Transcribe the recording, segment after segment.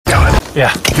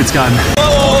Yeah, it's gone.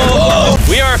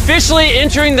 We are officially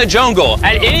entering the jungle.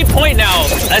 At any point now,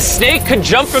 a snake could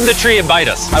jump from the tree and bite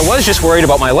us. I was just worried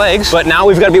about my legs, but now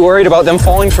we've got to be worried about them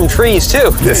falling from trees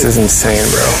too. This is insane,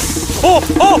 bro.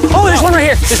 Oh, there's one right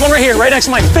here. There's one right here, right next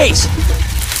to my face.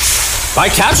 By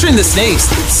capturing the snakes,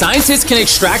 scientists can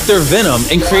extract their venom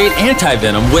and create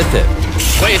anti-venom with it.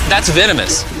 Wait, that's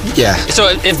venomous. Yeah. So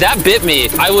if that bit me,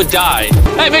 I would die.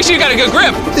 Hey, make sure you got a good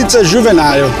grip. It's a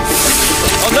juvenile.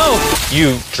 Oh no,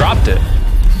 you dropped it.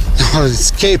 Oh,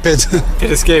 escape it.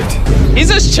 It escaped.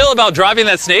 He's as chill about dropping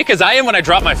that snake as I am when I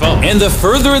drop my phone. And the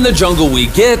further in the jungle we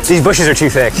get, These bushes are too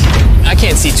thick. I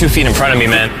can't see 2 feet in front of me,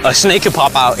 man. A snake could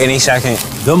pop out any second.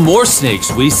 the more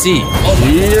snakes we see.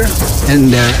 Here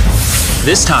and there.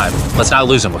 This time, let's not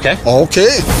lose him, okay?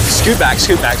 Okay. Scoot back,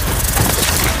 scoot back.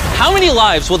 How many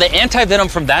lives will the anti-venom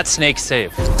from that snake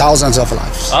save? Thousands of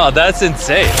lives. Oh, that's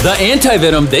insane. The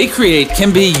anti-venom they create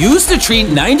can be used to treat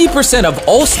 90% of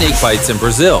all snake bites in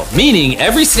Brazil, meaning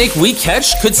every snake we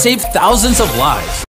catch could save thousands of lives.